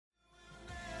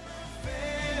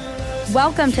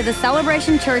Welcome to the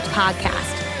Celebration Church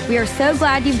podcast. We are so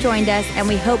glad you've joined us, and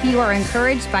we hope you are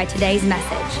encouraged by today's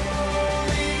message.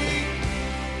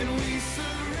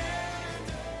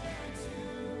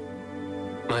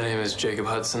 My name is Jacob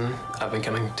Hudson. I've been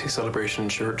coming to Celebration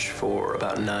Church for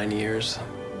about 9 years.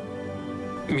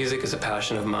 Music is a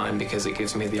passion of mine because it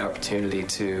gives me the opportunity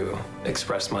to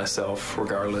express myself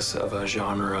regardless of a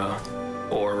genre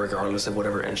or regardless of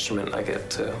whatever instrument I get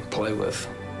to play with.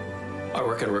 I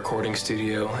work at a recording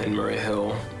studio in Murray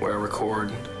Hill where I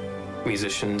record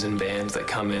musicians and bands that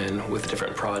come in with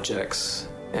different projects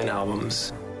and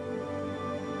albums.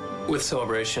 With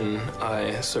Celebration,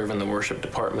 I serve in the worship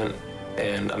department,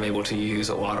 and I'm able to use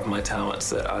a lot of my talents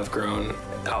that I've grown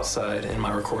outside in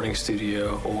my recording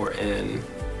studio or in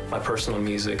my personal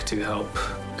music to help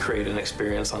create an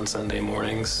experience on Sunday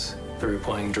mornings through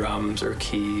playing drums or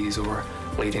keys or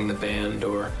leading the band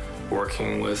or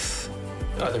working with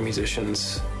other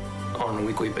musicians on a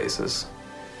weekly basis.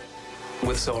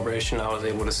 With Celebration, I was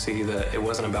able to see that it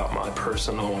wasn't about my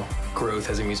personal growth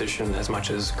as a musician as much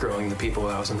as growing the people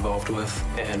I was involved with,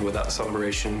 and without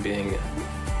Celebration being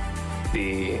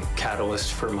the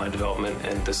catalyst for my development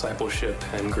and discipleship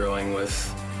and growing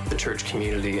with the church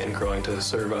community and growing to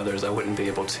serve others, I wouldn't be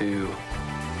able to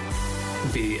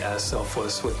be as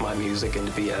selfless with my music and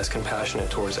to be as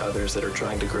compassionate towards others that are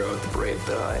trying to grow at the rate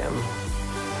that I am.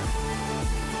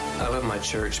 I love my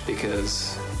church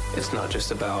because it's not just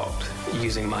about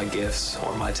using my gifts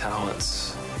or my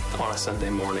talents on a Sunday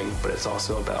morning, but it's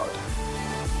also about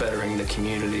bettering the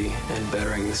community and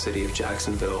bettering the city of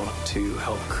Jacksonville to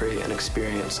help create an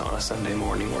experience on a Sunday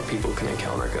morning where people can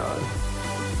encounter God.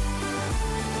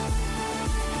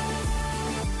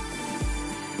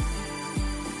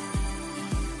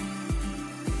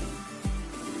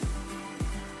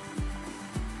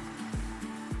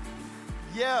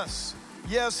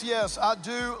 Yes, I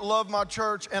do love my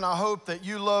church, and I hope that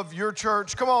you love your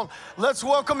church. Come on, let's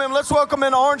welcome him. Let's welcome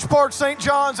in Orange Park, St.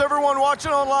 John's, everyone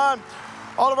watching online,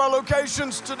 all of our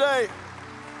locations today.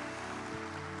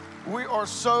 We are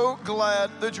so glad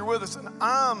that you're with us, and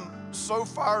I'm so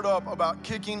fired up about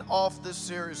kicking off this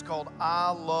series called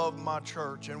I Love My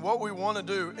Church. And what we want to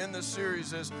do in this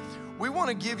series is we want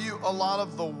to give you a lot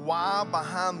of the why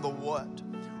behind the what.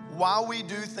 Why we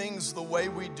do things the way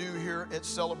we do here at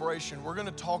Celebration. We're going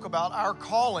to talk about our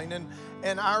calling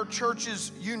and our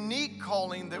church's unique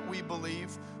calling that we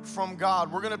believe from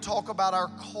God. We're going to talk about our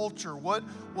culture, what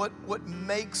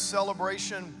makes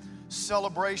Celebration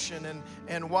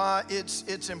and why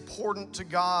it's important to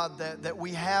God that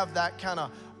we have that kind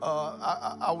of,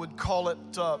 I would call it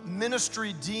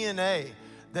ministry DNA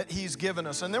that He's given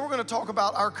us. And then we're going to talk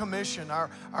about our commission, our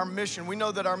mission. We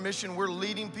know that our mission, we're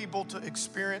leading people to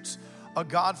experience a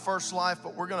God-first life,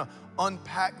 but we're going to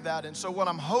unpack that. And so what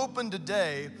I'm hoping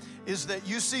today is that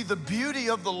you see the beauty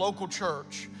of the local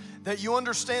church, that you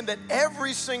understand that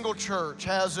every single church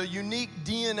has a unique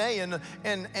DNA,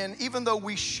 and even though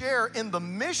we share in the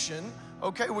mission,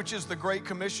 okay, which is the Great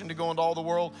Commission to go into all the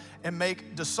world and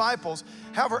make disciples,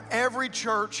 however, every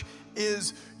church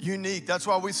is unique. That's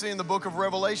why we see in the book of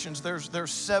Revelations, there's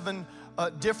 7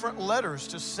 different letters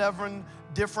to 7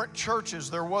 different churches.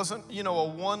 There wasn't, a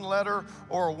one letter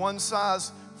or a one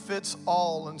size fits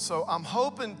all. And so I'm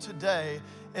hoping today,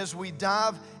 as we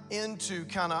dive into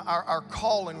kind of our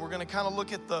calling, we're going to kind of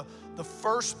look at the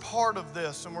first part of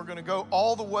this, and we're going to go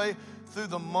all the way through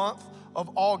the month of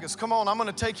August. Come on, I'm going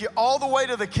to take you all the way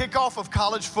to the kickoff of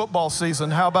college football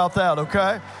season. How about that,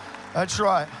 okay? That's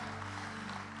right.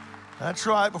 That's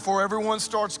right, before everyone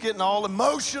starts getting all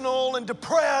emotional and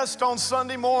depressed on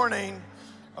Sunday morning.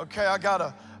 Okay, I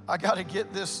gotta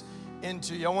get this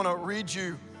into you. I want to read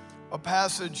you a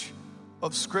passage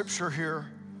of scripture here,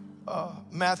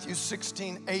 Matthew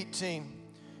 16:18.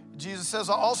 Jesus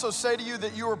says, I also say to you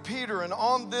that you are Peter, and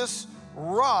on this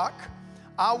rock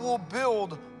I will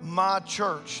build my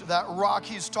church. That rock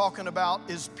he's talking about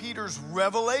is Peter's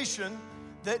revelation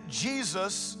that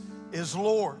Jesus is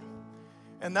Lord.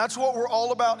 And that's what we're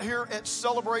all about here at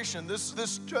Celebration.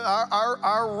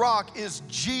 Our rock is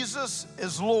Jesus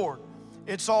is Lord.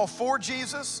 It's all for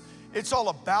Jesus. It's all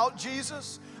about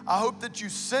Jesus. I hope that you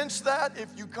sense that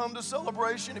if you come to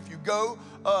Celebration, if you go,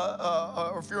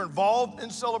 or if you're involved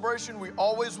in Celebration. We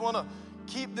always want to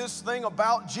keep this thing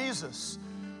about Jesus.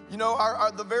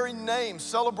 The very name,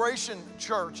 Celebration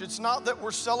Church, it's not that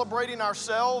we're celebrating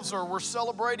ourselves or we're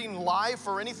celebrating life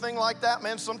or anything like that.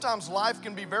 Man, sometimes life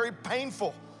can be very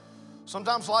painful.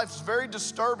 Sometimes life is very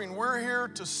disturbing. We're here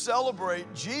to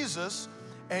celebrate Jesus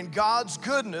and God's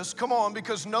goodness. Come on,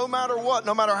 because no matter what,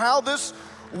 no matter how this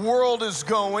world is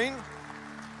going,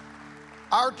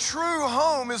 Our true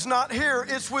home is not here,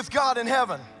 it's with God in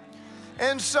heaven.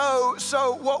 And so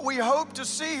what we hope to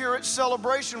see here at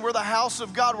Celebration, we're the house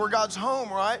of God, we're God's home,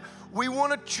 right? We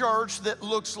want a church that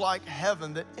looks like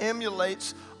heaven, that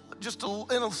emulates just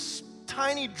in a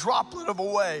tiny droplet of a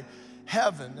way,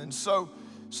 heaven. And so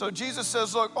Jesus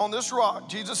says, look, on this rock,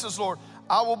 Jesus is Lord,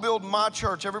 I will build my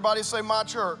church. Everybody say my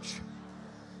church.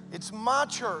 It's my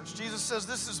church. Jesus says,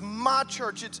 this is my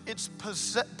church. It's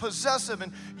possessive,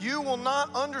 and you will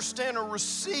not understand or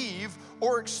receive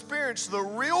or experience the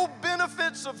real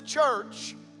benefits of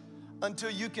church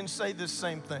until you can say this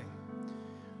same thing.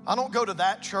 I don't go to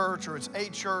that church, or it's a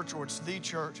church, or it's the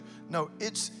church. No,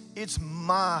 it's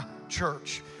my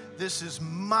church. This is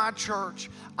my church.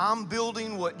 I'm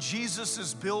building what Jesus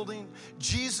is building.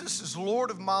 Jesus is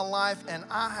Lord of my life, and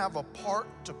I have a part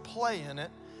to play in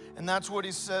it. And that's what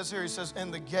he says here. He says,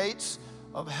 and the gates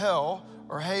of hell,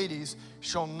 or Hades,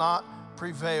 shall not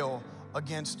prevail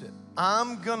against it.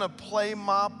 I'm gonna play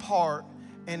my part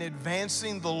in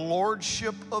advancing the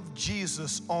lordship of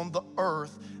Jesus on the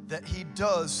earth that he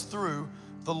does through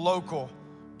the local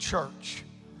church.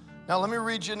 Now let me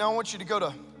read you, now I want you to go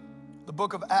to the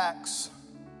book of Acts.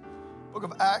 Book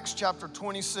of Acts, chapter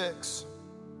 26.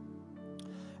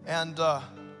 And I'm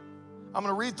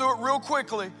gonna read through it real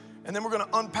quickly, and then we're gonna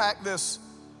unpack this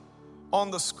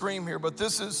on the screen here. But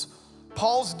this is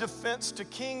Paul's defense to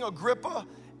King Agrippa.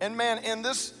 And man, in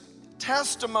this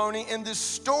testimony, in this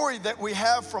story that we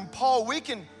have from Paul, we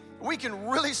can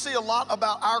really see a lot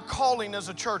about our calling as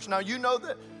a church. Now, you know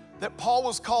that Paul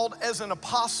was called as an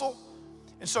apostle,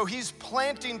 and so he's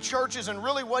planting churches, and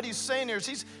really what he's saying here is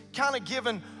he's kind of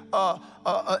given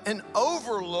an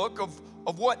overlook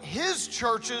of what his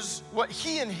churches, what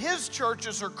he and his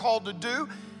churches are called to do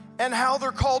and how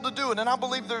they're called to do it. And I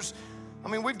believe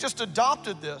we've just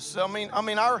adopted this.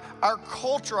 Our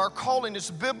culture, our calling is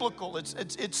biblical.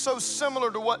 It's so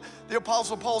similar to what the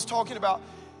Apostle Paul's talking about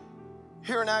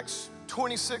here in Acts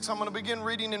 26. I'm going to begin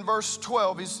reading in verse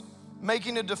 12. He's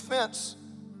making a defense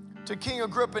to King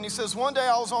Agrippa, and he says, one day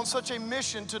I was on such a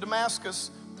mission to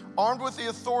Damascus, armed with the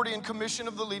authority and commission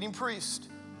of the leading priest.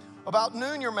 About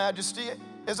noon, Your Majesty,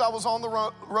 as I was on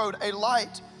the road, a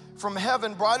light from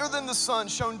heaven, brighter than the sun,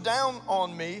 shone down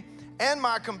on me and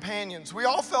my companions. We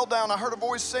all fell down. I heard a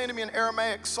voice saying to me in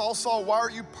Aramaic, Saul, Saul, why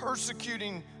are you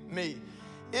persecuting me?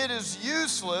 It is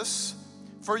useless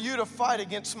for you to fight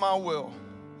against my will.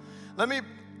 Let me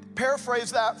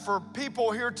paraphrase that for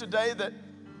people here today that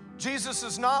Jesus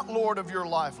is not Lord of your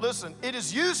life. Listen, it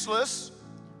is useless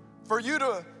for you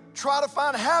to try to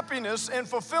find happiness and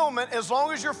fulfillment as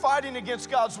long as you're fighting against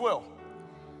God's will.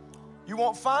 You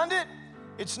won't find it.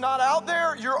 It's not out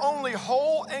there. You're only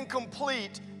whole and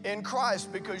complete in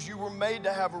Christ because you were made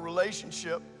to have a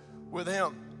relationship with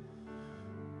him.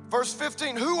 Verse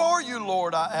 15, who are you,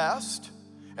 Lord? I asked.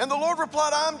 And the Lord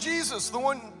replied, I'm Jesus, the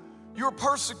one you're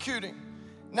persecuting.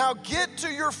 Now get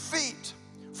to your feet,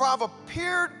 for I've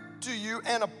appeared to you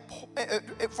to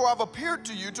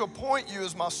appoint you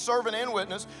as my servant and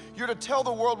witness. You're to tell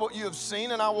the world what you have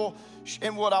seen,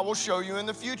 and what I will show you in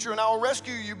the future. And I will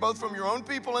rescue you both from your own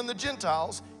people and the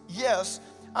Gentiles. Yes,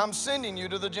 I'm sending you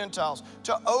to the Gentiles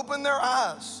to open their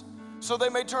eyes so they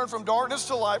may turn from darkness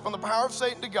to light, from the power of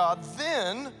Satan to God.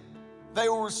 Then they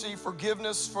will receive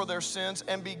forgiveness for their sins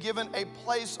and be given a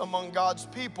place among God's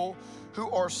people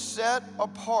who are set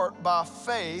apart by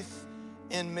faith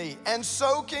in me. And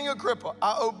so, King Agrippa,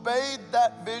 I obeyed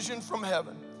that vision from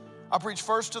heaven. I preached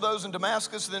first to those in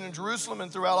Damascus, then in Jerusalem,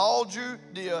 and throughout all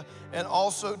Judea, and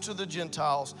also to the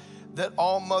Gentiles, that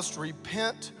all must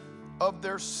repent of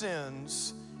their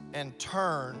sins and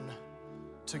turn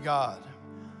to God.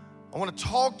 I want to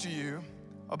talk to you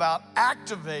about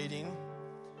activating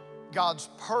God's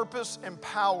purpose and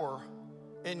power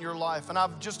in your life. And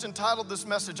I've just entitled this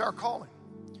message, Our Calling.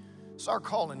 It's our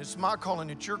calling. It's my calling.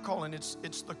 It's your calling.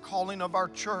 It's the calling of our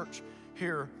church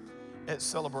here at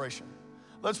Celebration.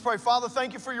 Let's pray. Father,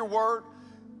 thank you for your word.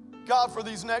 God, for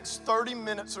these next 30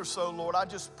 minutes or so, Lord, I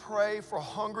just pray for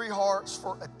hungry hearts,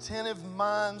 for attentive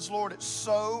minds, Lord. It's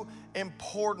so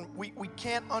important. We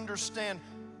can't understand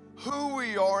who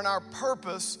we are and our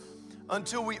purpose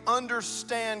until we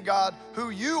understand, God, who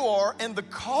you are and the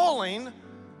calling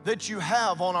that you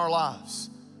have on our lives.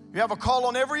 You have a call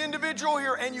on every individual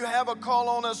here, and you have a call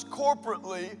on us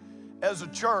corporately as a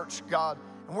church, God.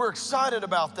 And we're excited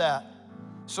about that.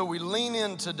 So we lean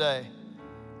in today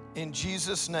in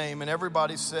Jesus' name. And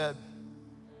everybody said,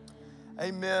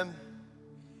 amen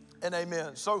and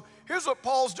amen. So here's what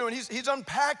Paul's doing. He's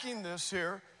unpacking this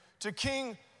here to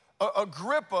King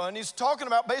Agrippa, and he's talking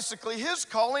about basically his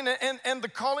calling and the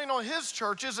calling on his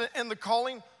churches and the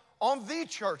calling on the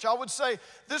church. I would say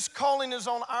this calling is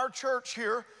on our church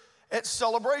here at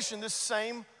Celebration, this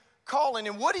same calling.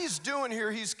 And what he's doing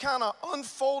here, he's kind of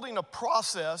unfolding a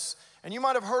process. And you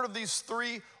might have heard of these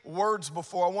 3 words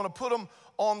before. I want to put them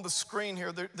on the screen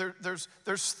here.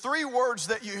 There's 3 words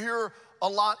that you hear a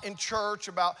lot in church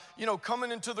about,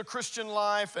 coming into the Christian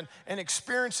life and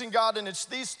experiencing God. And it's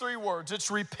these 3 words. It's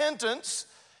repentance.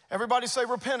 Everybody say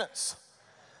repentance.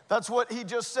 That's what he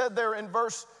just said there in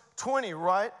verse 20,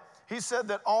 right? He said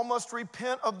that all must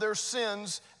repent of their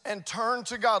sins and turn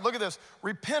to God. Look at this.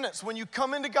 Repentance. When you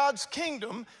come into God's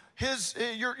kingdom,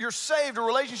 you're saved, a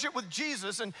relationship with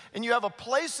Jesus, and you have a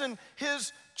place in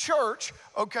his church,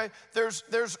 okay?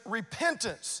 There's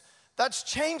repentance. That's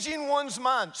changing one's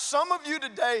mind. Some of you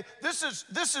today, this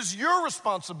is your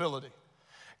responsibility.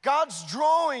 God's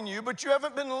drawing you, but you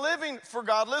haven't been living for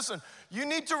God. Listen, you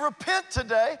need to repent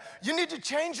today. You need to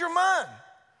change your mind.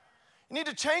 You need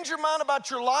to change your mind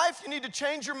about your life. You need to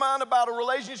change your mind about a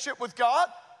relationship with God.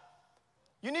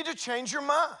 You need to change your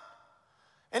mind.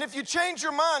 And if you change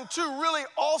your mind, 2 really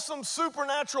awesome,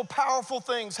 supernatural, powerful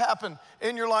things happen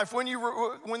in your life.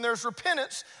 When there's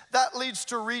repentance, that leads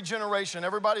to regeneration.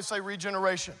 Everybody say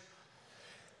regeneration.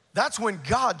 That's when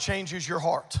God changes your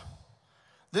heart.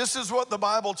 This is what the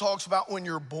Bible talks about when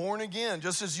you're born again.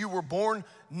 Just as you were born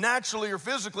naturally or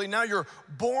physically, now you're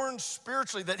born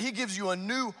spiritually, that he gives you a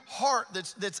new heart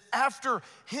that's after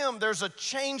him. There's a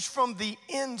change from the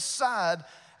inside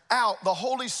out. The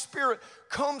Holy Spirit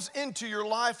comes into your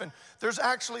life, and there's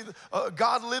actually,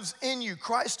 God lives in you,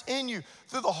 Christ in you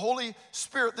through the Holy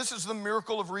Spirit. This is the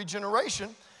miracle of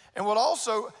regeneration. And what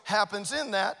also happens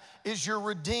in that is you're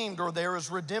redeemed, or there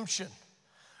is redemption.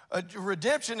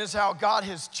 Redemption is how God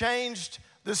has changed.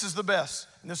 This is the best,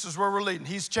 and this is where we're leading.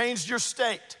 He's changed your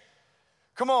state.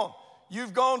 Come on,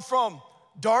 you've gone from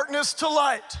darkness to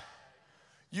light.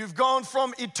 You've gone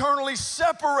from eternally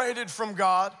separated from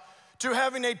God to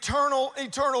having eternal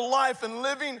life and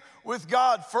living with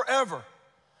God forever.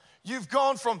 You've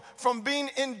gone from being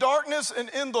in darkness and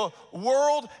in the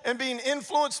world and being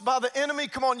influenced by the enemy.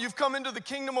 Come on, you've come into the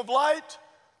kingdom of light.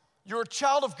 You're a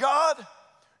child of God.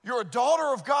 You're a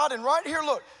daughter of God. And right here,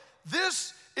 look,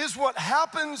 this is what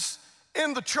happens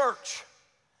in the church.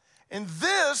 And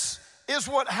this is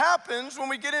what happens when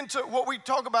we get into what we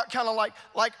talk about, kind of like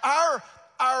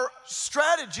our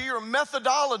strategy or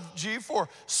methodology for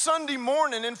Sunday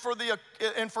morning and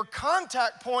for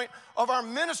contact point of our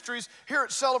ministries here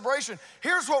at Celebration.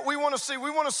 Here's what we want to see. We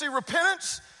want to see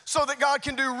repentance so that God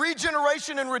can do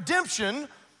regeneration and redemption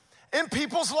in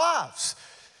people's lives.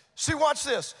 See, watch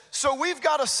this. So we've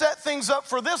got to set things up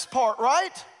for this part,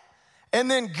 right? And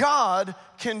then God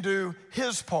can do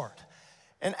his part.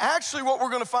 And actually what we're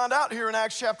going to find out here in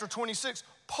Acts chapter 26,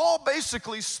 Paul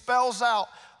basically spells out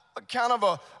kind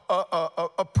of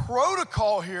a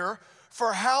protocol here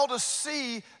for how to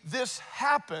see this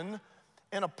happen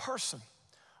in a person.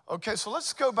 Okay, so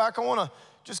let's go back. I want to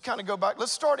just kind of go back.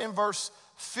 Let's start in verse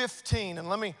 15, and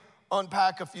let me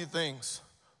unpack a few things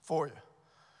for you.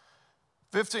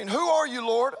 15, who are you,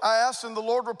 Lord? I asked, and the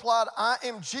Lord replied, I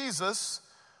am Jesus,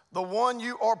 the one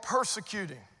you are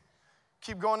persecuting.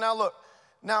 Keep going now, look.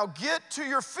 Now get to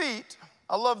your feet.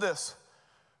 I love this.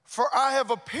 For I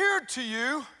have appeared to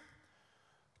you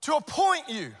to appoint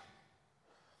you.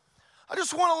 I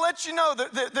just want to let you know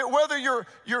that whether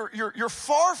you're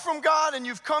far from God and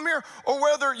you've come here, or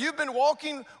whether you've been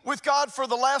walking with God for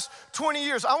the last 20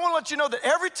 years, I want to let you know that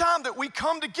every time that we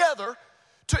come together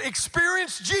to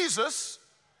experience Jesus,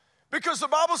 because the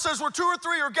Bible says where 2 or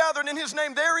 3 are gathered in his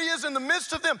name, there he is in the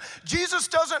midst of them. Jesus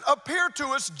doesn't appear to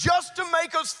us just to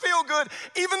make us feel good,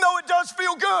 even though it does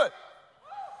feel good.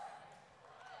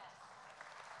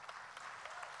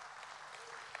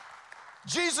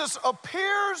 Jesus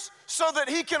appears so that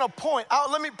he can appoint.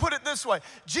 Let me put it this way.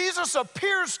 Jesus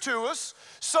appears to us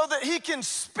so that he can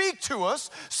speak to us,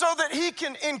 so that he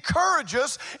can encourage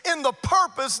us in the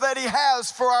purpose that he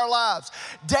has for our lives.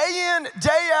 Day in,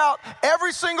 day out,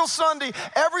 every single Sunday,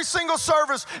 every single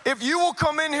service, if you will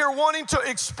come in here wanting to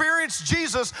experience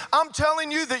Jesus, I'm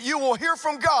telling you that you will hear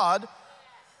from God,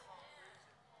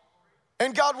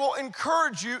 and God will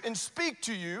encourage you and speak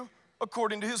to you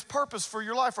according to his purpose for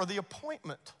your life, or the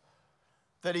appointment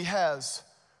that he has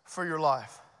for your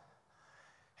life.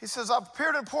 He says, I've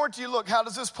appeared and appointed to you. Look, how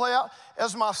does this play out?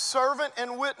 As my servant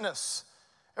and witness.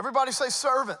 Everybody say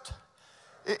servant.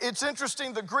 It's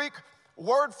interesting, the Greek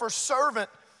word for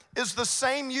servant is the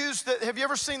same used that, have you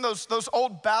ever seen those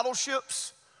old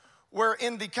battleships where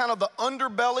in the kind of the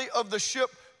underbelly of the ship,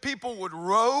 people would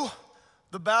row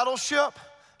the battleship?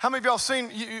 How many of y'all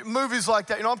seen movies like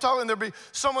that? You know what I'm talking? There'd be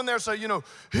someone there say,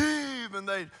 heave, and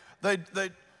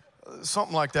they'd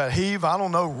something like that. Heave, I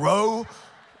don't know, row,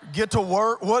 get to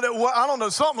work, what I don't know,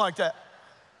 something like that.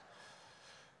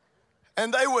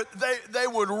 And they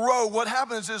would row. What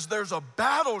happens is there's a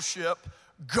battleship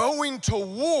going to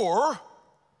war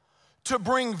to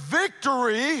bring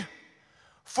victory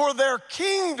for their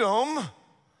kingdom.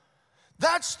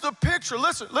 That's the picture.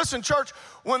 Listen, church,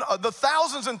 when the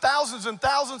thousands and thousands and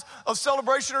thousands of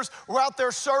celebrationers were out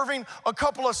there serving a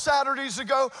couple of Saturdays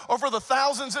ago, or for the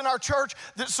thousands in our church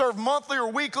that serve monthly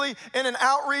or weekly in an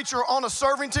outreach or on a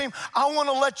serving team, I want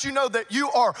to let you know that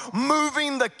you are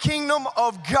moving the kingdom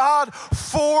of God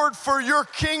forward for your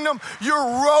kingdom. You're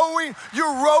rowing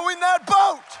that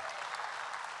boat.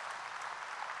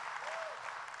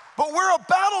 But we're a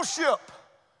battleship.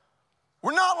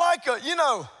 We're not like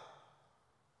a,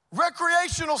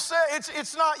 recreational set.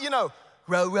 It's not,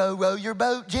 row, row, row your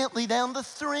boat gently down the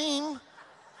stream.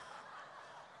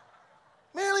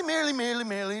 Merrily, merrily, merrily,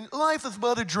 merrily, life is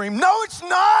but a dream. No, it's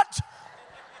not.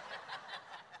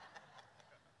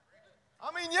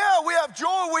 I mean, yeah, we have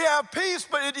joy, we have peace,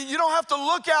 but you don't have to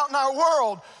look out in our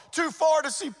world too far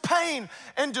to see pain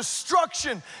and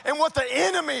destruction and what the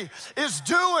enemy is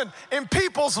doing in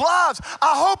people's lives.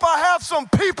 I hope I have some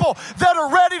people that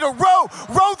are ready to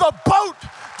row the boat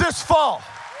this fall.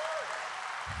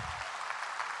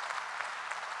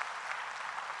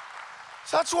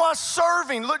 So that's why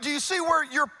serving, look, do you see where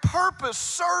your purpose,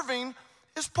 serving,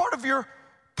 is part of your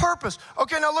purpose?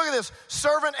 Okay, now look at this,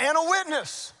 servant and a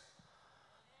witness.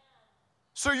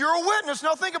 So you're a witness.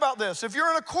 Now think about this. If you're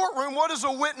in a courtroom, what does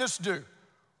a witness do?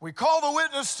 We call the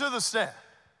witness to the stand.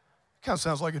 Kind of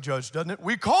sounds like a judge, doesn't it?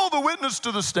 We call the witness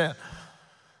to the stand.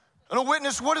 And a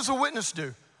witness, what does a witness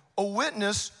do? A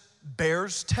witness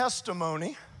bears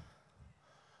testimony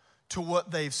to what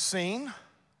they've seen,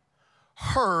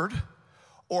 heard,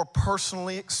 or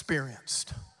personally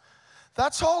experienced.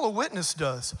 That's all a witness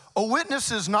does. A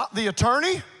witness is not the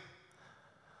attorney.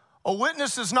 A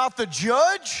witness is not the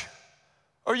judge.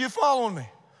 Are you following me?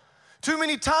 Too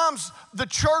many times the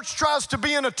church tries to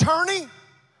be an attorney.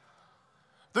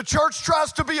 The church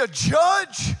tries to be a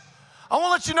judge. I want to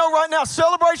let you know right now,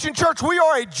 Celebration Church, we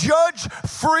are a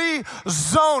judge-free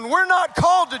zone. We're not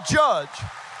called to judge.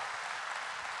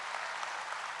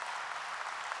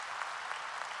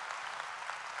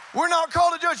 We're not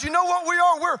called to judge. You know what we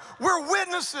are? We're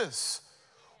witnesses.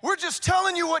 We're just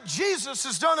telling you what Jesus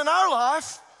has done in our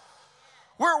life.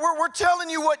 We're telling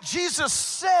you what Jesus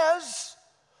says.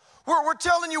 We're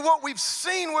telling you what we've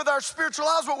seen with our spiritual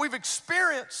eyes, what we've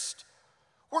experienced.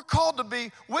 We're called to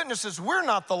be witnesses. We're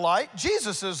not the light.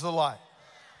 Jesus is the light.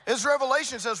 As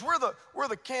Revelation says, we're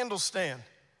the candle stand,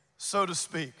 so to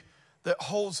speak, that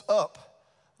holds up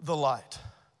the light.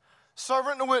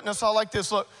 Servant and a witness, I like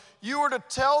this. Look, you are to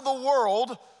tell the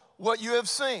world what you have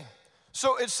seen.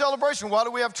 So it's celebration. Why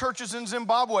do we have churches in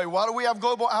Zimbabwe? Why do we have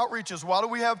global outreaches? Why do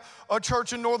we have a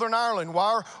church in Northern Ireland?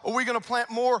 Why are we going to plant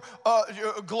more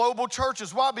global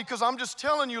churches? Why? Because I'm just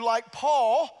telling you, like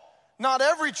Paul, not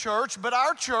every church, but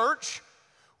our church,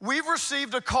 we've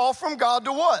received a call from God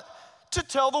to what? To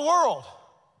tell the world.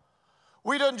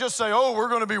 We didn't just say, oh, we're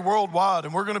going to be worldwide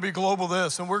and we're going to be global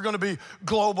this and we're going to be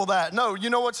global that. No, you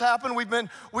know what's happened? We've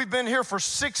been here for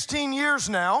 16 years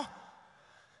now.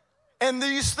 And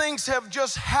these things have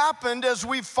just happened as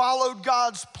we've followed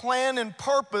God's plan and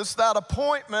purpose, that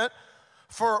appointment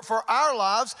for our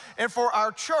lives and for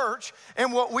our church.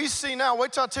 And what we see now,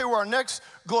 wait till I tell you where our next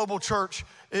global church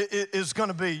is going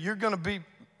to be. You're going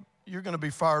to be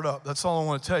fired up. That's all I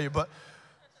want to tell you. But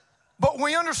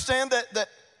we understand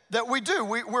that we do.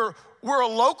 We're a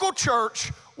local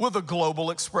church with a global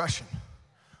expression.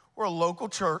 We're a local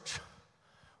church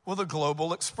with a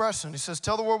global expression. He says,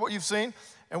 tell the world what you've seen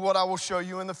and what I will show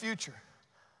you in the future.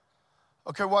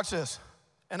 Okay, watch this.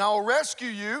 And I will rescue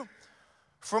you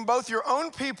from both your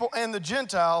own people and the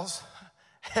Gentiles.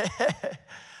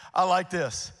 I like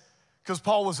this, because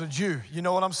Paul was a Jew. You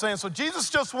know what I'm saying? So Jesus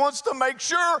just wants to make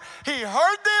sure he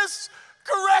heard this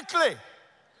correctly.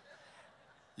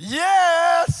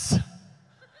 Yes,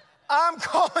 I'm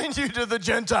calling you to the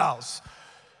Gentiles.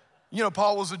 You know,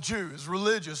 Paul was a Jew, is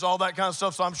religious, all that kind of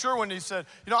stuff. So I'm sure when he said,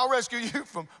 I'll rescue you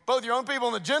from both your own people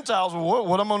and the Gentiles, well,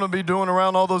 what am I going to be doing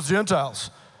around all those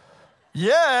Gentiles?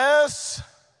 Yes,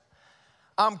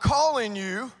 I'm calling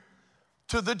you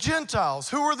to the Gentiles.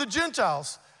 Who are the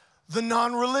Gentiles? The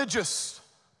non-religious,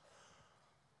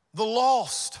 the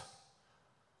lost,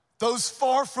 those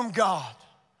far from God,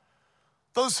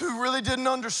 those who really didn't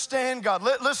understand God.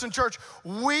 Listen, church,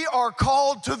 we are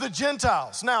called to the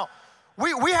Gentiles. Now,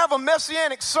 we have a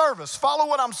messianic service. Follow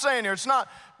what I'm saying here. It's not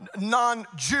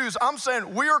non-Jews. I'm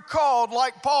saying we are called,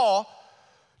 like Paul,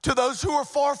 to those who are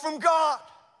far from God,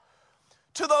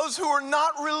 to those who are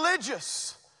not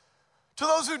religious, to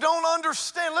those who don't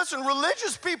understand. Listen,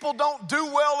 religious people don't do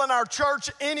well in our church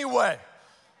anyway.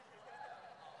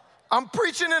 I'm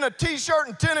preaching in a t-shirt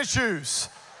and tennis shoes.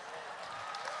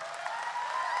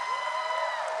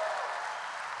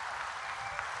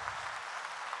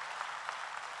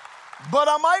 But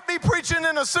I might be preaching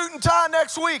in a suit and tie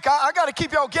next week. I got to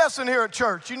keep y'all guessing here at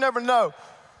church. You never know.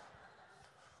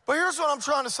 But here's what I'm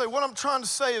trying to say. What I'm trying to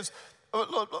say is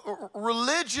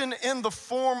religion in the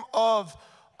form of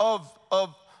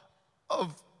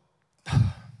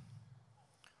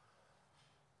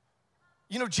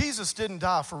you know, Jesus didn't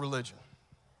die for religion.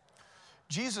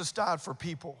 Jesus died for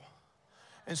people.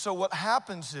 And so what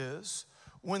happens is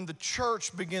when the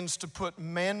church begins to put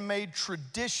man-made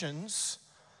traditions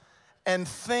and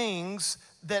things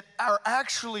that are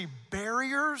actually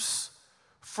barriers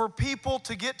for people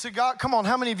to get to God. Come on,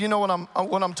 how many of you know what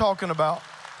I'm talking about?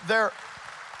 They're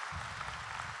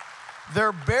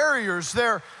barriers.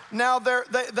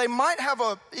 They might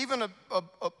have even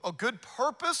a good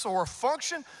purpose or a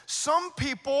function. Some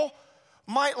people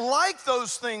might like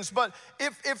those things, but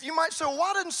if you might say, well,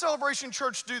 why didn't Celebration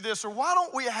Church do this, or why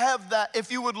don't we have that?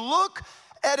 If you would look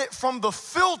at it from the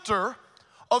filter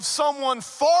of someone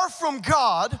far from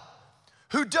God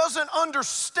who doesn't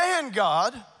understand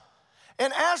God,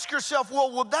 and ask yourself,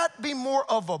 well, would that be more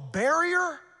of a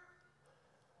barrier,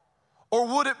 or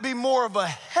would it be more of a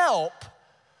help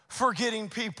for getting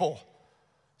people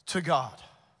to God?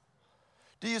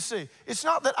 Do you see? It's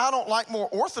not that I don't like more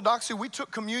orthodoxy. We took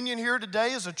communion here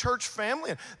today as a church family,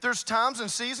 and there's times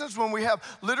and seasons when we have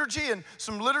liturgy and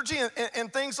some liturgy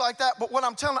and things like that. But what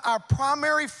I'm telling you, our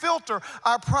primary filter,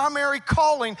 our primary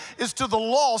calling is to the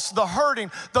lost, the hurting,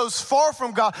 those far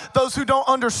from God, those who don't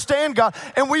understand God.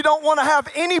 And we don't want to have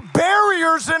any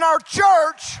barriers in our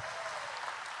church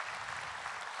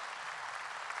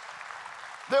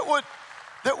that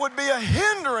would be a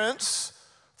hindrance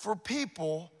for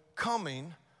people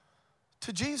coming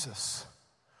to Jesus.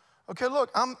 Okay,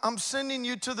 look, I'm sending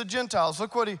you to the Gentiles.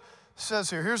 Look what he says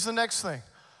here. Here's the next thing.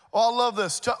 Oh, I love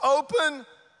this. To open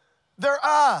their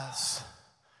eyes.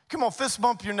 Come on, fist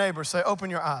bump your neighbor. Say,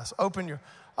 open your eyes. Open your.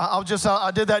 I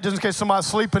did that just in case somebody's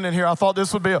sleeping in here. I thought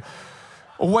this would be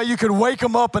a way you could wake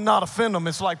them up and not offend them.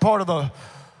 It's like part of the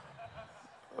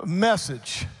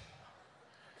message.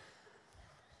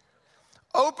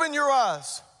 Open your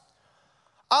eyes.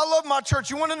 I love my church.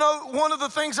 You want to know one of the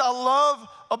things I love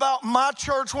about my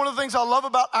church, one of the things I love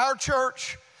about our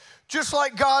church, just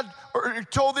like God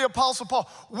told the Apostle Paul,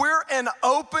 we're an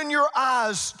open your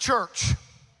eyes church.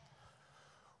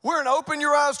 We're an open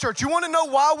your eyes church. You want to know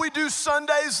why we do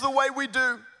Sundays the way we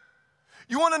do?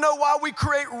 You want to know why we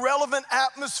create relevant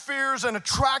atmospheres and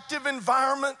attractive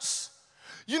environments?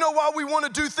 You know why we want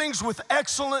to do things with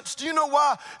excellence? Do you know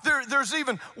why there's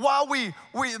even why we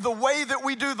the way that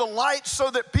we do the lights so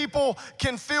that people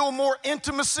can feel more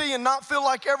intimacy and not feel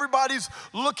like everybody's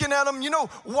looking at them? You know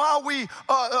why we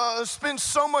spend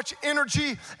so much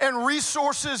energy and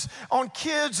resources on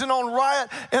kids and on Riot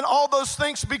and all those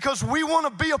things? Because we want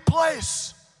to be a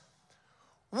place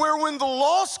where when the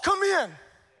lost come in,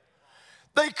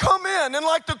 they come in and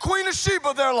like the Queen of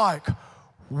Sheba, they're like,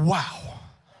 wow,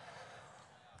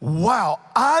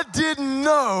 I didn't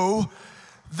know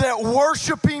that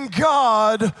worshiping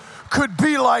God could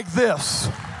be like this.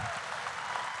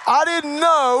 I didn't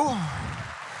know.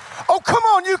 Oh, come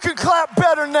on, you can clap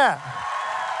better than that.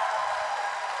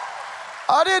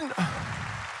 I didn't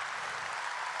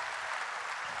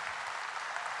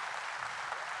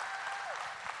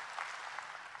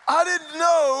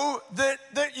know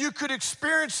that you could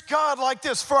experience God like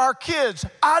this for our kids.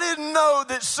 I didn't know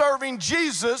that serving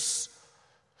Jesus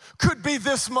could be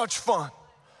this much fun.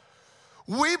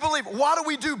 We believe, why do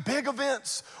we do big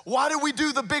events? Why do we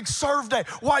do the big serve day?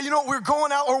 Why, you know, we're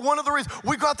going out, or one of the reasons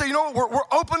we go out there, you know, we're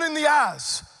opening the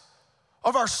eyes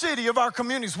of our city, of our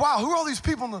communities. Wow, who are all these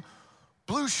people in the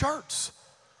blue shirts?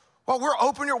 Well, we're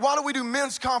open here. Why do we do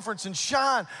men's conference and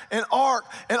Shine and Ark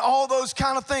and all those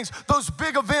kind of things, those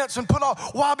big events and put on?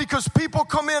 Why? Because people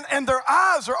come in and their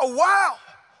eyes are, oh, wow.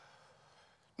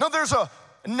 No, there's a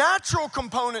natural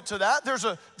component to that. There's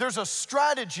a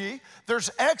strategy.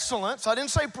 There's excellence. I didn't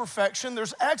say perfection.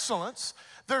 There's excellence.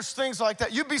 There's things like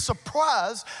that. You'd be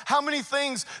surprised how many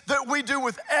things that we do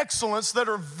with excellence that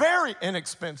are very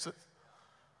inexpensive.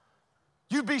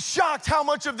 You'd be shocked how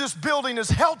much of this building is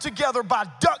held together by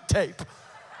duct tape.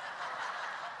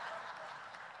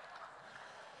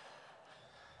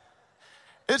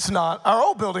 It's not. Our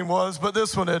old building was, but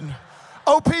this one isn't.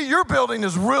 OP, your building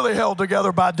is really held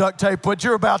together by duct tape, but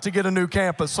you're about to get a new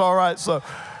campus, all right? So,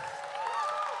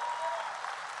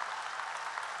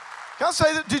 Can I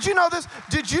say that? Did you know this?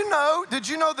 Did you know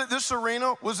that this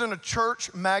arena was in a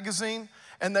church magazine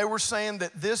and they were saying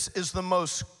that this is the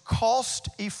most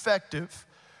cost-effective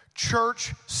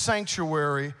church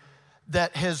sanctuary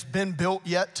that has been built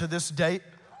yet to this date,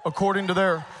 according to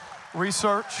their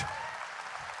research?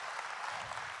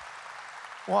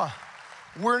 Why?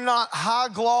 We're not high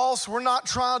gloss. We're not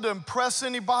trying to impress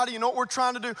anybody. You know what we're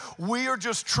trying to do? We are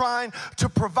just trying to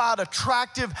provide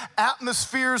attractive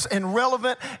atmospheres and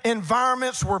relevant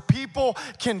environments where people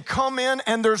can come in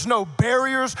and there's no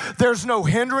barriers, there's no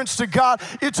hindrance to God.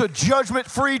 It's a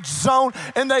judgment-free zone,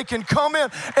 and they can come in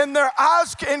and their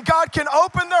eyes, and God can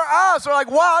open their eyes. They're like,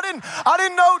 wow, I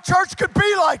didn't know church could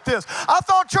be like this. I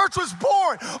thought church was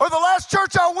boring. Or the last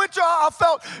church I went to, I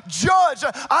felt judged.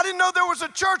 I didn't know there was a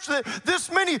church that this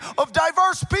many of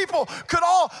diverse people could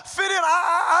all fit in.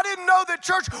 I didn't know that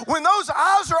church, when those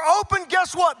eyes are open,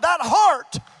 guess what? That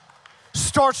heart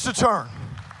starts to turn.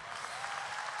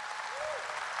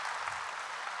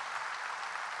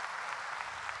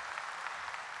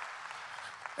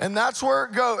 And that's where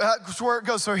it goes. That's where it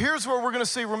goes. So here's where we're going to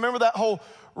see, remember that whole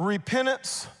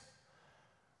repentance,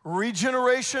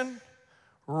 regeneration,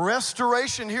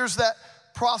 restoration. Here's that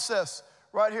process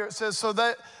right here. It says, so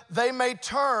that they may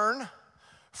turn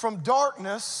from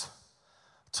darkness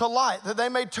to light, that they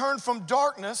may turn from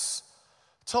darkness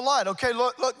to light. Okay,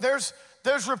 look, there's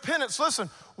repentance. Listen,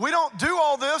 we don't do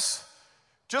all this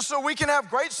just so we can have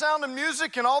great sound and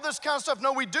music and all this kind of stuff.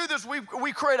 No, we do this. We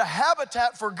create a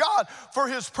habitat for God, for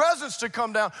His presence to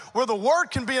come down, where the Word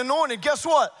can be anointed. Guess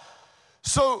what?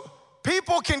 So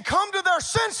people can come to their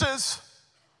senses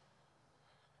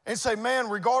and say, man,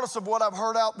 regardless of what I've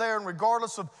heard out there and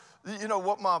regardless of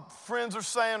what my friends are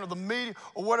saying or the media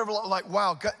or whatever, like,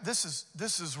 wow, God, this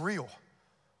is real.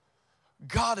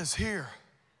 God is here.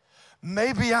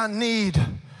 Maybe I need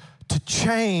to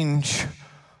change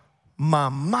my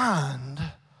mind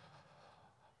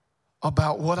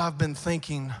about what I've been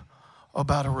thinking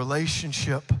about a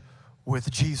relationship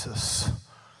with Jesus.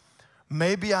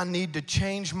 Maybe I need to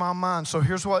change my mind. So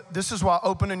this is why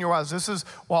opening your eyes, this is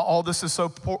why all this is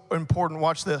so important.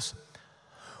 Watch this.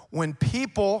 When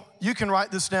people, you can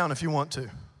write this down if you want to,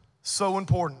 so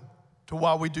important to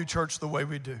why we do church the way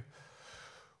we do.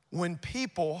 When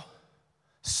people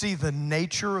see the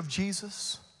nature of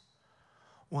Jesus,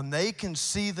 when they can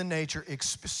see the nature,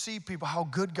 see people, how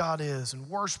good God is and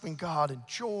worshiping God and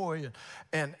joy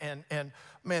and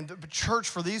man, the church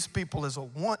for these people is a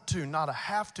want to, not a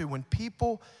have to. When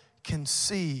people can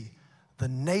see the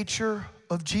nature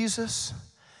of Jesus,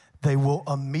 they will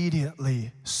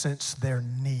immediately sense their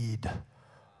need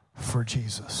for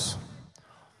Jesus.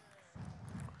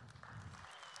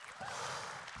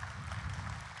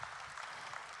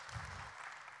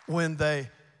 When they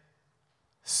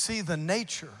see the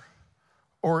nature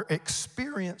or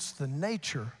experience the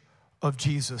nature of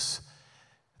Jesus,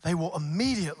 they will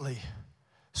immediately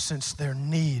sense their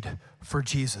need for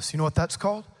Jesus. You know what that's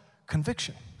called?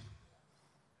 Conviction.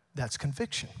 That's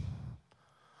conviction.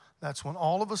 That's when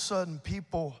all of a sudden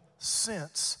people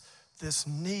sense this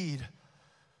need.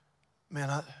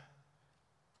 Man,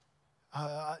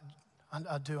 I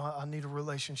need a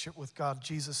relationship with God.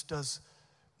 Jesus does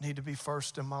need to be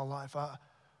first in my life. I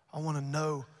want to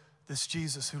know this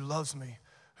Jesus who loves me,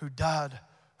 who died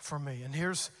for me. And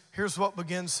here's what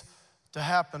begins to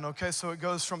happen, okay? So it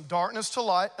goes from darkness to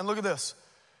light. And look at this.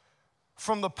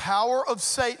 From the power of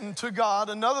Satan to God.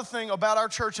 Another thing about our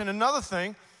church, and another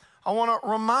thing I want to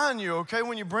remind you, okay,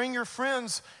 when you bring your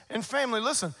friends and family,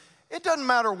 listen, it doesn't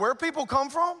matter where people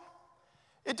come from.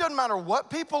 It doesn't matter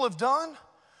what people have done.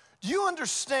 Do you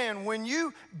understand when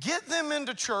you get them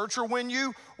into church or when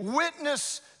you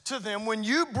witness to them, when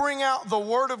you bring out the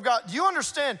Word of God, do you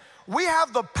understand we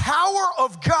have the power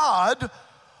of God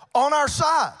on our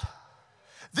side?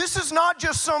 This is not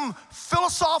just some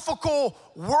philosophical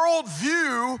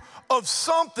worldview of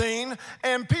something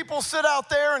and people sit out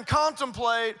there and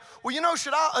contemplate, well,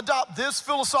 should I adopt this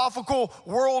philosophical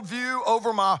worldview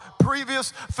over my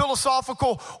previous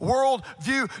philosophical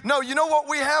worldview? No, you know what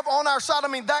we have on our side? I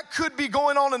mean, that could be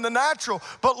going on in the natural,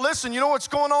 but listen, you know what's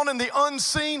going on in the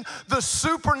unseen? The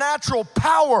supernatural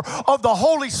power of the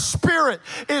Holy Spirit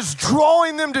is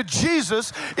drawing them to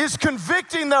Jesus, is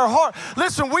convicting their heart.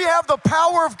 Listen, we have the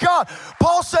power of God.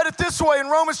 Paul said it this way in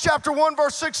Romans chapter 1,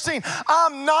 verse 16,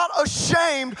 I'm not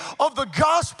ashamed of the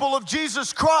gospel of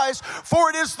Jesus Christ, for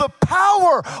it is the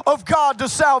power of God to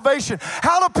salvation.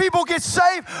 How do people get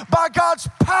saved? By God's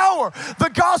power.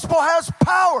 The gospel has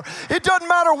power. It doesn't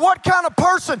matter what kind of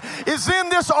person is in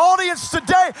this audience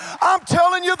today. I'm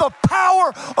telling you, the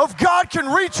power of God can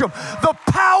reach them. The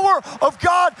power of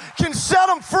God can set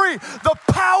them free. The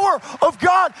power of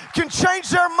God can change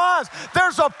their minds.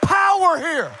 There's a power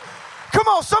here. Come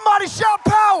on, somebody shout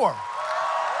power.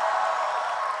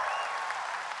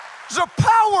 There's a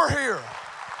power here.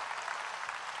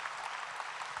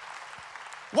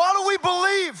 Why do we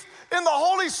believe in the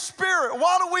Holy Spirit?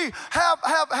 Why do we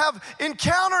have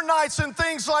encounter nights and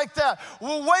things like that?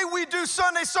 Well, the way we do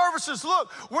Sunday services,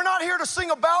 look, we're not here to sing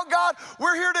about God.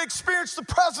 We're here to experience the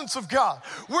presence of God.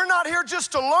 We're not here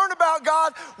just to learn about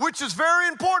God, which is very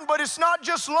important, but it's not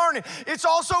just learning. It's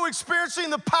also experiencing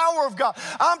the power of God.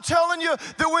 I'm telling you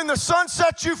that when the Son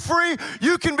sets you free,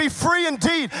 you can be free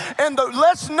indeed. And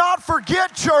let's not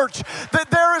forget, church,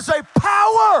 that there is a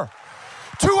power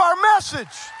to our message.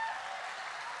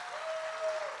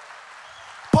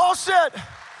 Paul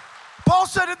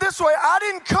said it this way, I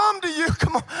didn't come to you.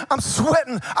 Come on, I'm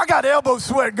sweating. I got elbow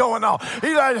sweat going on.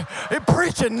 He's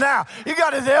preaching now. He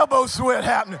got his elbow sweat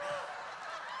happening.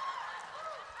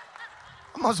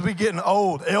 I must be getting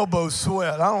old, elbow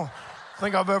sweat. I don't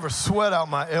think I've ever sweat out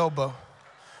my elbow.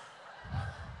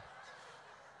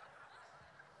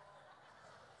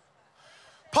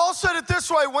 Paul said it this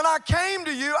way, when I came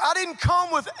to you, I didn't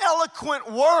come with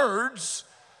eloquent words,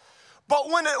 but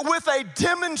with a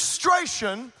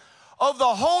demonstration of the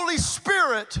Holy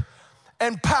Spirit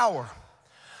and power.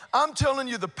 I'm telling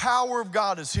you, the power of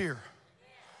God is here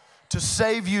to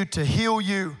save you, to heal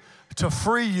you, to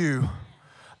free you.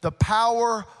 The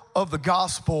power of the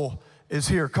gospel is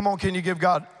here. Come on, can you give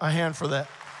God a hand for that?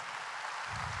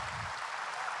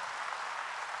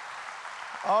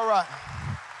 All right.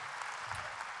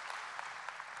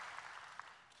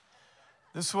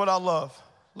 This is what I love.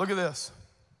 Look at this.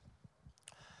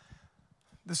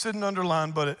 This isn't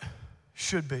underlined, but it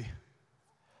should be.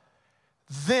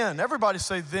 Then, everybody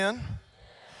say then.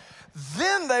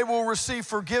 Then they will receive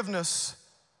forgiveness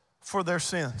for their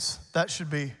sins. That should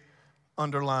be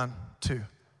underlined too.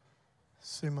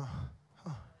 See my...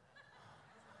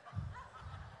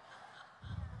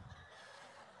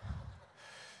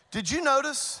 Did you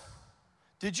notice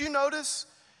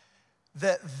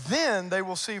that then they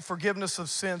will see forgiveness of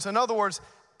sins? In other words,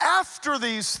 after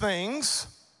these things,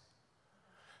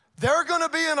 they're going to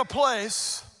be in a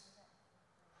place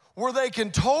where they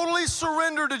can totally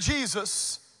surrender to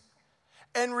Jesus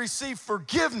and receive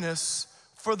forgiveness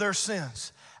for their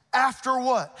sins. After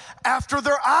what? After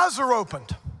their eyes are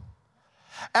opened.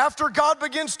 After God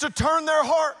begins to turn their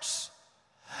hearts.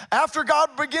 After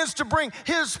God begins to bring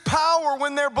His power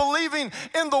when they're believing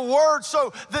in the Word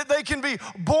so that they can be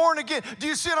born again. Do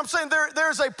you see what I'm saying?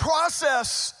 There's a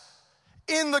process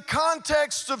in the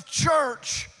context of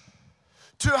church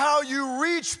to how you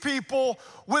reach people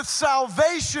with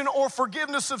salvation or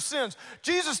forgiveness of sins.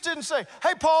 Jesus didn't say,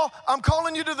 hey, Paul, I'm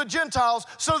calling you to the Gentiles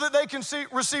so that they can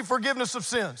receive forgiveness of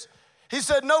sins. He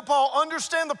said, no, Paul,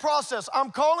 understand the process. I'm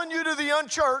calling you to the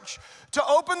unchurched to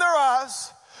open their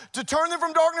eyes, to turn them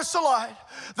from darkness to light,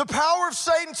 the power of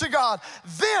Satan to God.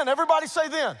 Then, everybody say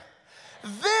then.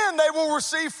 Then they will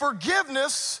receive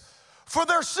forgiveness for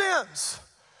their sins.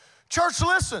 Church,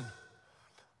 listen.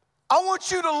 I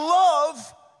want you to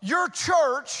love your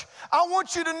church. I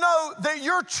want you to know that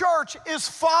your church is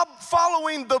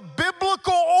following the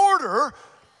biblical order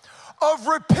of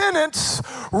repentance,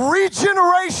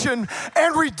 regeneration,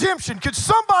 and redemption. Could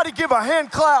somebody give a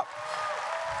hand clap?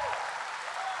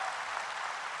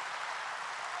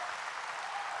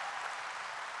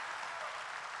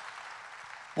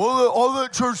 Well, all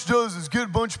that church does is get a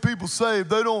bunch of people saved.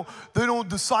 They don't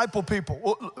disciple people.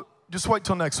 Well, just wait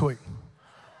till next week.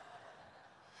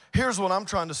 Here's what I'm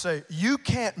trying to say. You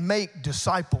can't make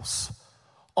disciples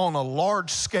on a large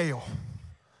scale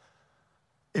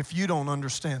if you don't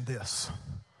understand this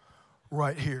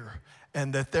right here.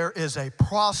 And that there is a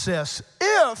process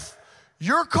if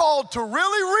you're called to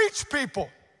really reach people,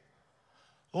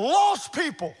 lost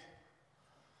people,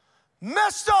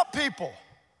 messed up people.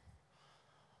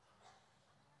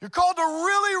 You're called to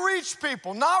really reach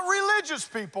people, not religious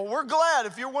people. We're glad.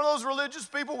 If you're one of those religious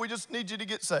people, we just need you to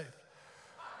get saved.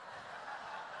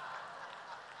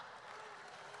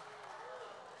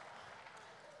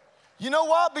 You know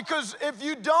what? Because if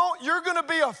you don't, you're going to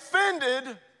be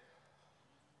offended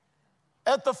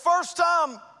at the first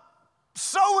time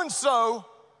so-and-so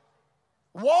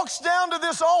walks down to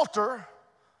this altar,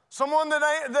 someone that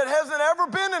hasn't ever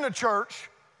been in a church,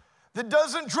 that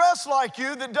doesn't dress like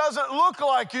you, that doesn't look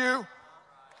like you.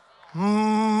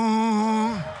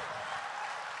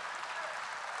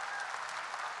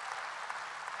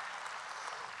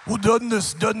 Well,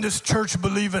 doesn't this church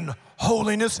believe in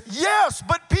holiness? Yes,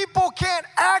 but people can't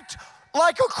act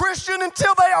like a Christian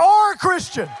until they are a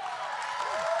Christian.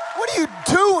 What are you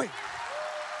doing?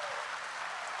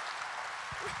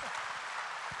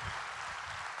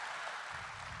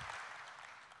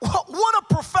 What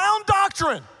a profound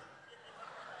doctrine.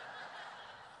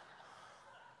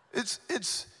 It's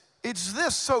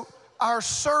this. So our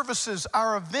services,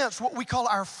 our events, what we call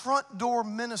our front door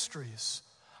ministries,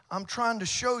 I'm trying to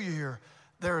show you here,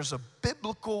 there is a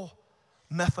biblical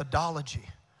methodology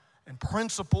and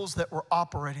principles that we're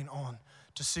operating on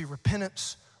to see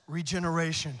repentance,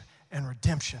 regeneration, and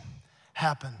redemption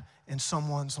happen in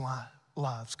someone's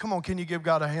lives. Come on, can you give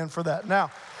God a hand for that?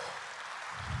 Now,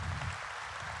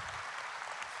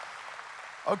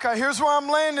 okay, here's where I'm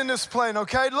landing this plane,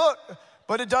 okay? Look,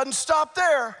 but it doesn't stop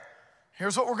there.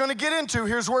 Here's what we're going to get into.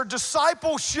 Here's where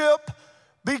discipleship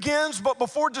begins, but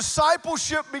before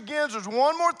discipleship begins, there's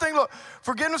one more thing. Look,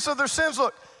 forgiveness of their sins,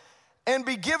 look, and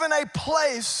be given a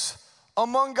place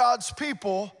among God's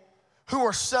people who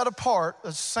are set apart,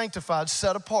 sanctified,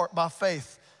 set apart by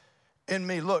faith in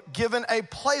me. Look, given a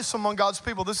place among God's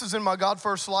people. This is in my God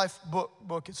First Life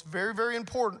book. It's very, very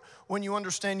important when you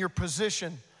understand your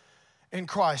position in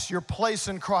Christ, your place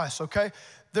in Christ, okay?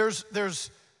 There's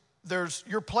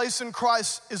your place in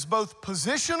Christ is both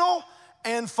positional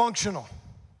and functional.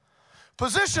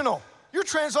 Positional, you're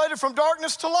translated from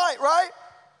darkness to light, right?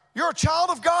 You're a child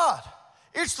of God.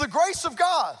 It's the grace of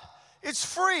God. It's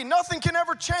free. Nothing can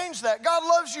ever change that. God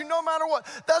loves you no matter what.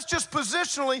 That's just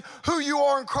positionally who you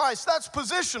are in Christ. That's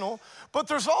positional, but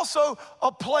there's also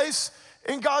a place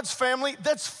in God's family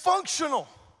that's functional.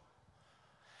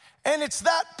 And it's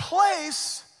that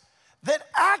place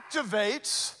that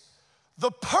activates the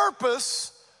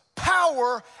purpose,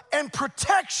 power, and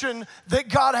protection that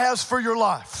God has for your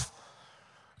life.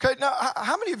 Okay, now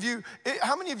how many of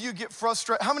you get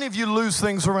frustrated? How many of you lose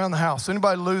things around the house?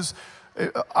 Anybody lose?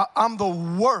 I'm the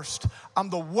worst. I'm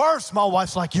the worst. My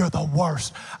wife's like, you're the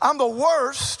worst. I'm the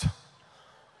worst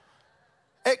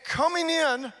at coming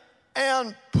in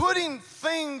and putting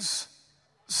things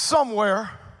somewhere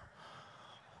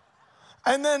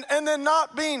and then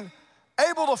not being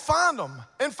able to find them.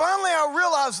 And finally I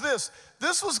realized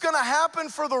this was gonna happen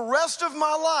for the rest of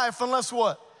my life unless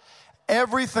what?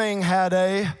 Everything had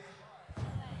a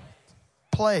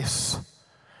place.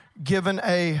 Given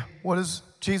a, what does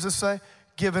Jesus say?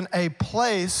 Given a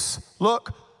place,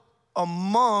 look,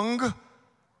 among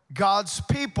God's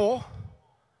people.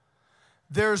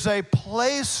 There's a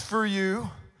place for you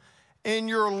in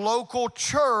your local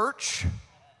church.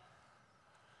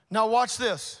 Now watch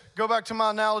this. Go back to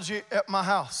my analogy at my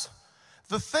house.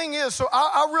 The thing is, so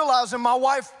I realized, and my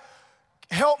wife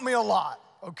helped me a lot,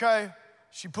 okay?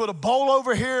 She put a bowl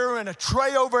over here and a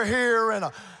tray over here and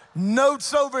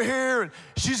notes over here. And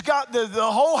she's got the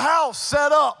whole house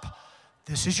set up.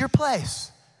 This is your place.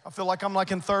 I feel like I'm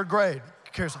like in third grade.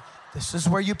 This is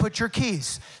where you put your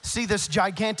keys. See this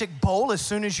gigantic bowl as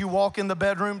soon as you walk in the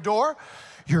bedroom door?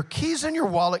 Your keys and your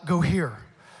wallet go here.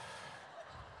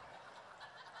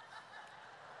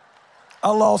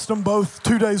 I lost them both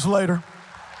 2 days later.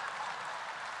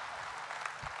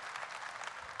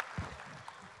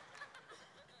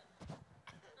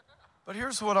 But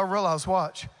here's what I realized,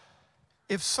 watch.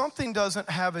 If something doesn't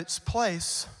have its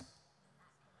place,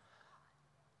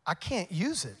 I can't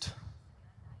use it.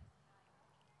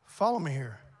 Follow me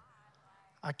here.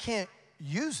 I can't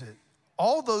use it.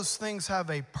 All those things have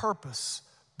a purpose,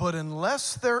 but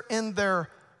unless they're in their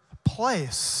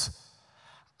place,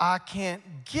 I can't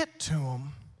get to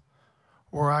them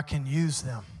where I can use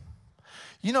them.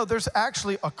 You know, there's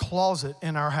actually a closet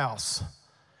in our house,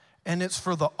 and it's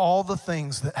for all the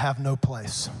things that have no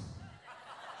place.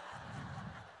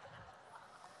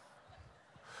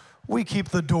 We keep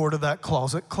the door to that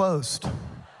closet closed.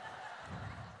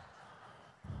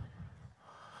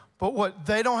 But what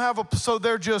they don't have so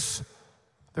they're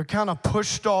kind of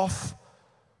pushed off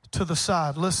to the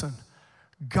side. Listen,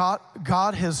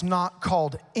 God has not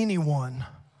called anyone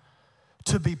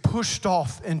to be pushed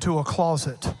off into a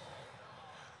closet.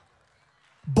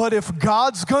 But if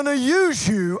God's gonna use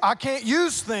you, I can't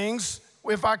use things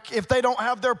if they don't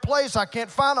have their place. I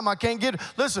can't find them. I can't get it.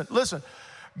 Listen.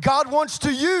 God wants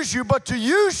to use you, but to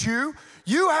use you,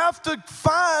 you have to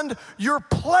find your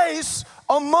place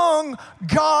among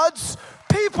God's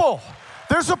people.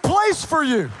 There's a place for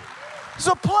you. There's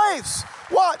a place.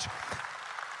 Watch.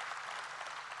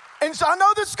 And so I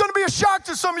know this is going to be a shock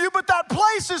to some of you, but that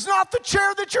place is not the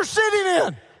chair that you're sitting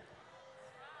in.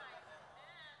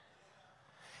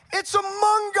 It's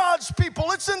among God's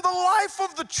people. It's in the life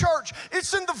of the church.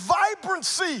 It's in the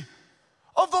vibrancy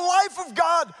of the life of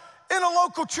God in a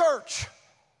local church.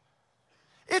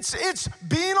 It's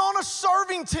being on a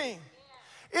serving team.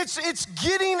 It's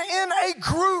getting in a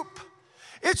group.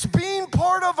 It's being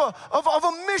part of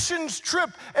a missions trip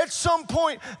at some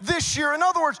point this year. In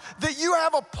other words, that you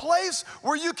have a place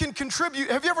where you can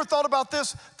contribute. Have you ever thought about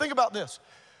this? Think about this.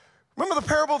 Remember the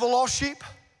parable of the lost sheep?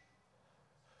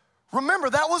 Remember,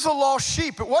 that was a lost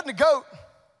sheep. It wasn't a goat.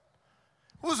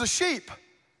 It was a sheep.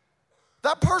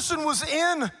 That person was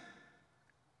in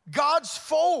God's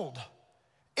fold,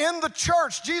 in the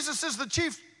church. Jesus is the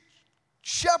chief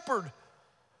shepherd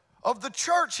of the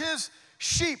church, his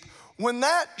sheep. When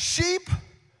that sheep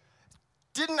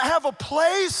didn't have a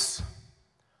place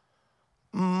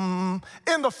in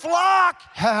the flock,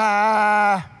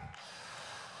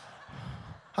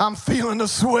 I'm feeling the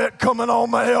sweat coming on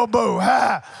my elbow.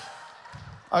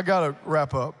 I gotta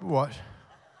wrap up. What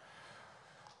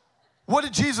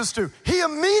did Jesus do? He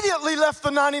immediately left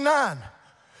the 99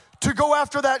 to go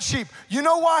after that sheep. You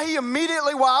know why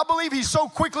I believe he so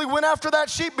quickly went after that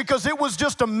sheep? Because it was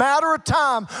just a matter of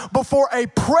time before a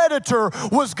predator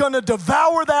was gonna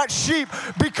devour that sheep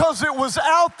because it was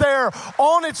out there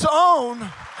on its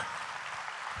own.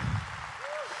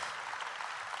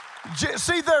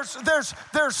 See,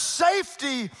 there's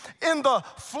safety in the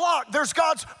flock. There's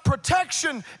God's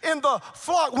protection in the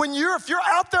flock. If you're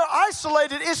out there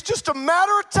isolated, it's just a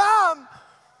matter of time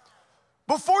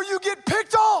before you get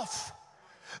picked off.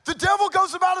 The devil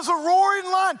goes about as a roaring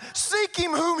lion,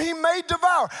 seeking whom he may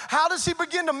devour. How does he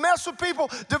begin to mess with people,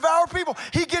 devour people?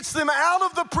 He gets them out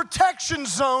of the protection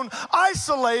zone,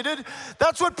 isolated.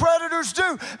 That's what predators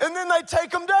do. And then they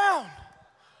take them down.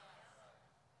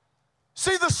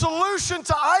 See, the solution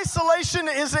to isolation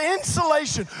is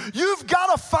insulation. You've got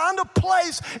to find a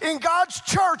place in God's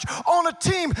church, on a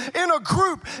team, in a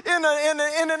group, in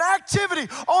an activity,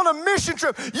 on a mission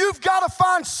trip. You've got to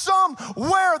find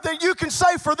somewhere that you can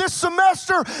say, for this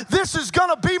semester, this is going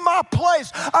to be my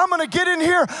place. I'm going to get in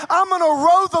here. I'm going to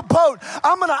row the boat.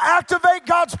 I'm going to activate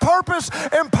God's purpose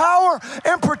and power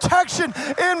and protection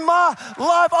in my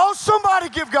life. Oh, somebody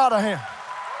give God a hand.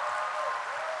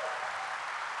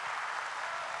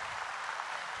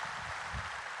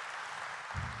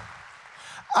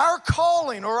 Our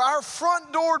calling or our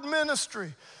front door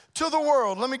ministry to the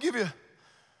world. Let me give you,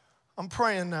 I'm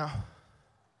praying now.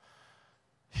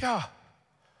 Yeah.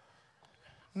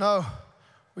 No,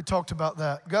 we talked about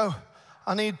that. Go.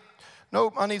 I need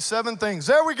 7 things.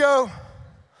 There we go.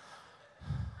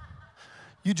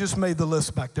 You just made the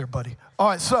list back there, buddy. All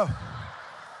right, so.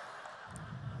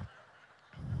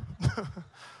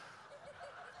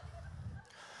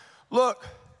 Look.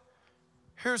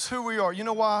 Here's who we are. You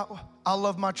know why I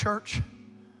love my church?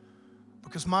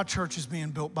 Because my church is being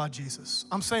built by Jesus.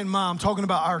 I'm saying I'm talking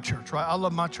about our church, right? I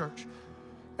love my church.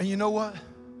 And you know what?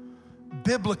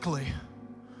 Biblically,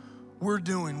 we're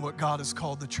doing what God has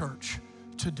called the church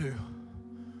to do.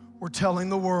 We're telling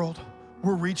the world.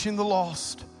 We're reaching the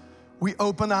lost. We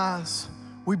open eyes.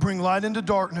 We bring light into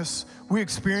darkness. We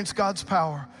experience God's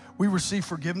power. We receive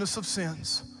forgiveness of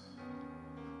sins.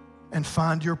 And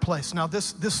find your place. Now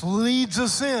this leads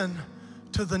us in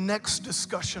to the next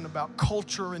discussion about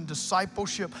culture and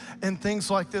discipleship and things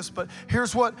like this. But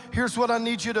here's what I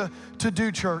need you to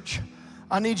do, church.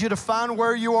 I need you to find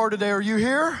where you are today. Are you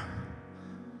here?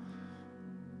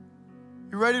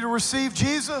 You ready to receive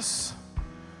Jesus?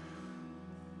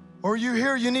 Or are you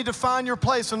here? You need to find your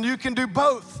place, and you can do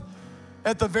both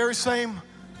at the very same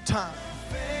time.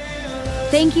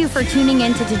 Thank you for tuning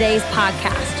in to today's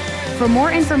podcast. For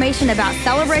more information about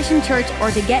Celebration Church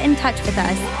or to get in touch with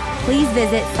us, please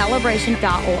visit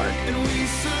celebration.org.